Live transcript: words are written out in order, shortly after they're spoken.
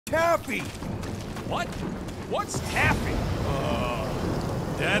taffy! What? What's taffy?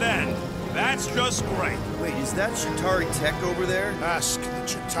 Dead end. That's just great. Wait, is that Chitauri tech over there? Ask the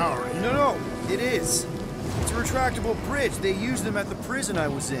Chitauri. No, it is. It's a retractable bridge. They used them at the prison I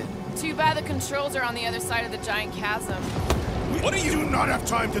was in. Too bad the controls are on the other side of the giant chasm. What do you do not have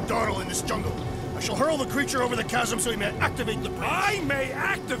time to dawdle in this jungle? I shall hurl the creature over the chasm so he may activate the bridge. I may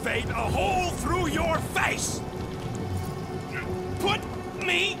activate a hole through your face! Put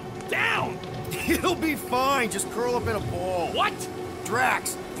me down! He'll be fine. Just curl up in a ball. What?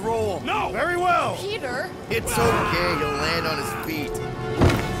 Drax, throw him. No! Very well. Peter? It's okay. He'll land on his feet.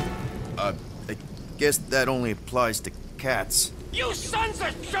 I guess that only applies to cats. You sons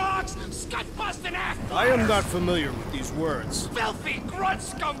of dogs! Scut-busting ass! I am not familiar with these words. Filthy grunt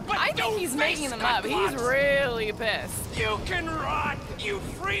scum, but I think he's making them up. He's really pissed. You can rot, you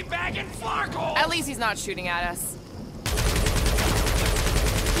free-bagging flarkle! At least he's not shooting at us.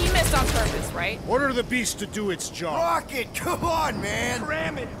 He missed on purpose, right? Order the beast to do its job. Rocket, come on, man.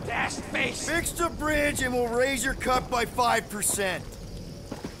 Cram it, dash face! Fix the bridge and we'll raise your cut by 5%.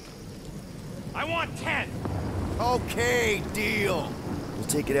 I want 10. Okay, deal. We'll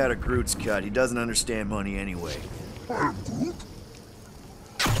take it out of Groot's cut. He doesn't understand money anyway.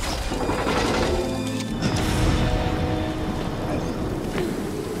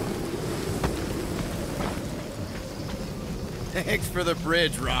 Thanks for the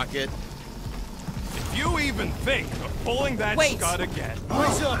bridge, Rocket. If you even think of pulling that Wait. scud again.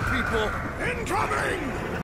 What's up, people? Incoming!